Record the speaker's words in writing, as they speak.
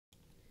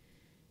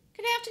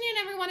Good afternoon,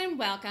 everyone, and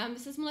welcome.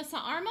 This is Melissa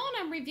Armo, and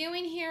I'm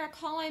reviewing here a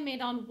call I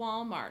made on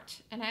Walmart.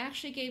 And I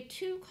actually gave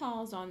two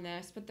calls on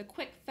this, but the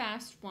quick,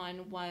 fast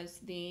one was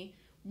the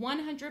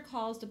 100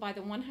 calls to buy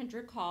the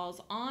 100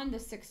 calls on the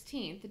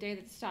 16th, the day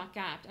that the stock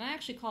gapped. And I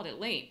actually called it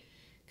late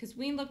because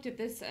we looked at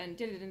this and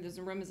did it in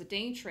the room as a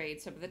day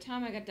trade. So by the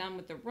time I got done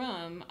with the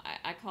room,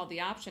 I called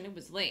the option. It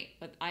was late,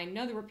 but I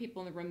know there were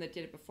people in the room that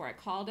did it before I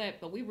called it,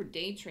 but we were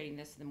day trading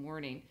this in the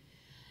morning.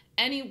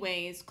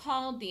 Anyways,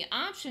 called the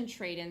option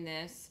trade in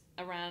this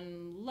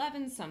around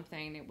 11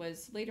 something. It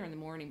was later in the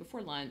morning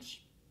before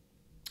lunch,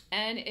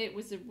 and it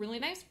was a really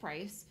nice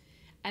price,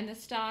 and the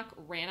stock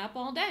ran up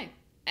all day.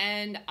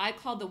 And I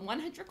called the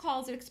 100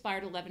 calls that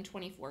expired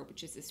 11/24,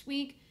 which is this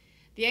week.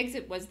 The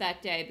exit was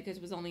that day because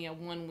it was only a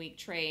 1 week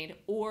trade.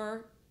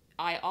 Or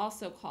I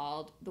also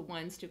called the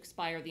ones to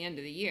expire at the end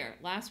of the year,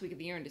 last week of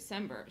the year in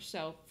December.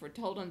 So for a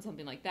total on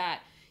something like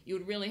that, you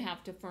would really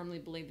have to firmly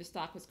believe the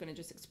stock was going to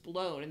just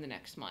explode in the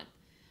next month.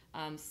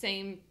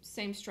 Same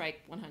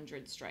strike,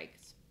 100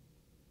 strikes.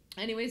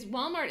 Anyways,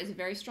 Walmart is a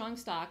very strong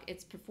stock.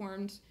 It's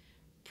performed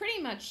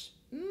pretty much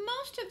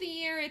most of the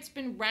year. It's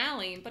been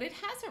rallying, but it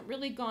hasn't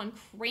really gone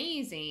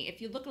crazy. If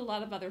you look at a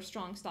lot of other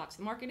strong stocks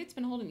in the market, it's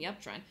been holding the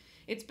uptrend.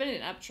 It's been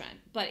an uptrend,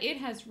 but it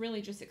has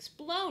really just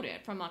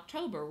exploded from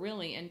October,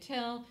 really,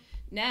 until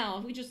now.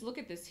 If we just look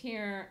at this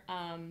here,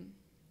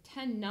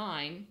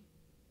 10/9.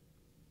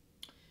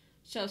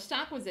 So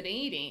stock was at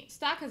 80.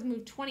 Stock has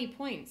moved 20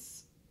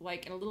 points,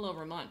 like in a little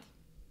over a month.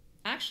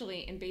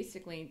 Actually, in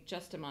basically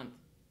just a month.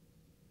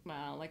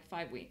 Well, like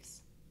 5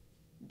 weeks.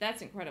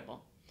 That's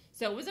incredible.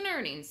 So it was an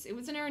earnings. It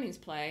was an earnings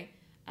play,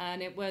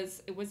 and it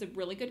was a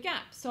really good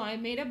gap. So I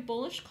made a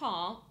bullish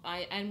call.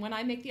 And when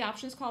I make the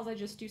options calls, I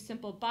just do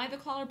simple buy the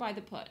call or buy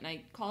the put, and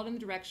I call it in the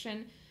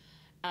direction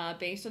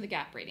based on the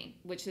gap rating,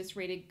 which is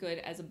rated good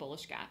as a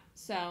bullish gap.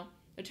 So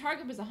the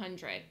target was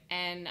 100,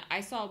 and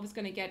I saw it was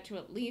going to get to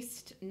at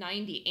least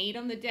 98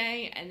 on the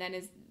day, and then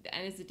as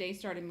the day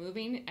started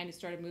moving, and it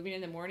started moving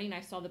in the morning,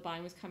 I saw the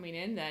buying was coming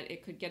in, that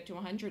it could get to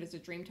 100 as a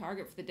dream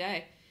target for the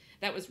day.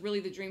 That was really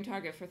the dream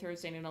target for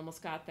Thursday, and it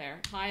almost got there.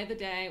 High of the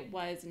day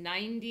was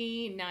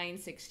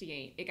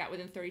 99.68. It got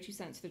within 32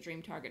 cents of the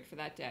dream target for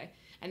that day.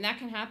 And that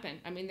can happen.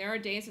 I mean, there are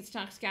days that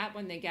stocks gap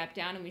when they gap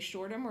down and we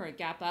short them, or a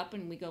gap up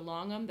and we go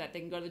long them, that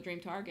they can go to the dream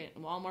target.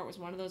 And Walmart was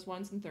one of those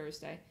ones on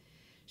Thursday.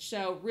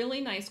 So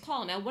really nice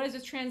call. Now, what does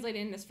this translate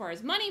in as far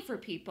as money for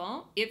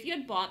people? If you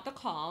had bought the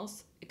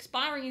calls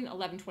expiring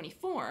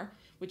 11/24,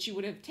 which you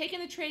would have taken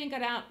the trade and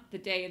got out the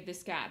day of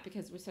this gap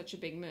because it was such a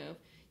big move,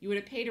 you would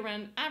have paid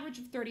around an average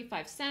of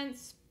 35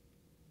 cents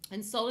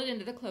and sold it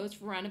into the close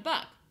for around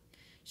 $1.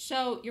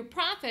 So your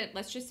profit,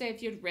 let's just say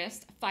if you'd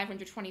risked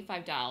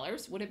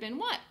 $525, would have been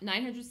what?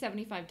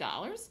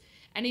 $975.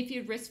 And if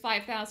you'd risked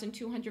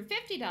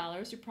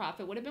 $5,250, your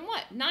profit would have been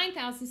what?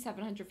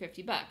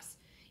 $9,750.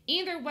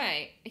 Either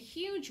way, a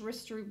huge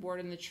risk to reward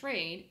in the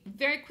trade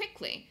very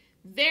quickly.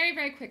 Very,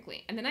 very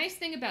quickly. And the nice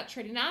thing about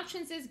trading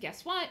options is,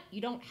 guess what? You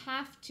don't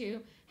have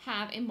to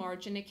have a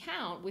margin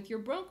account with your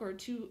broker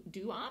to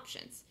do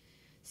options.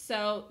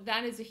 So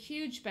that is a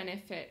huge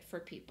benefit for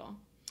people.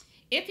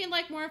 If you'd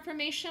like more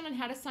information on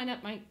how to sign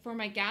up for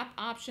my Gap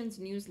Options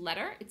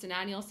newsletter, it's an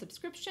annual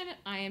subscription.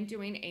 I am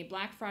doing a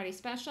Black Friday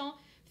special.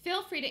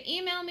 Feel free to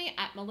email me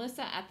at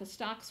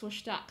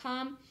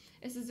melissa@thestockswoosh.com.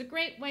 This is a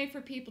great way for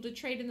people to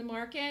trade in the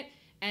market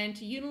and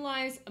to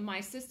utilize my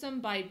system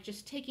by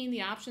just taking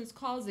the options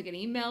calls that get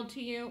emailed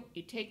to you.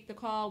 You take the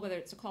call, whether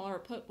it's a call or a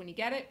put, when you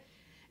get it,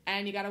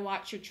 and you got to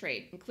watch your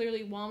trade. And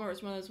clearly Walmart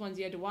was one of those ones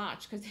you had to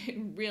watch because it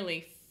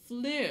really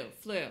flew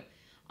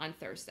on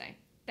Thursday.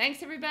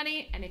 Thanks,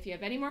 everybody. And if you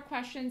have any more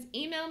questions,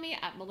 email me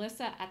at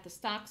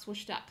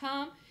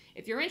melissa@thestockswoosh.com.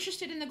 If you're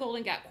interested in the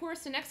Golden Gap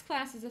course, the next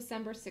class is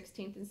December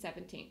 16th and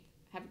 17th.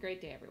 Have a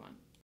great day, everyone.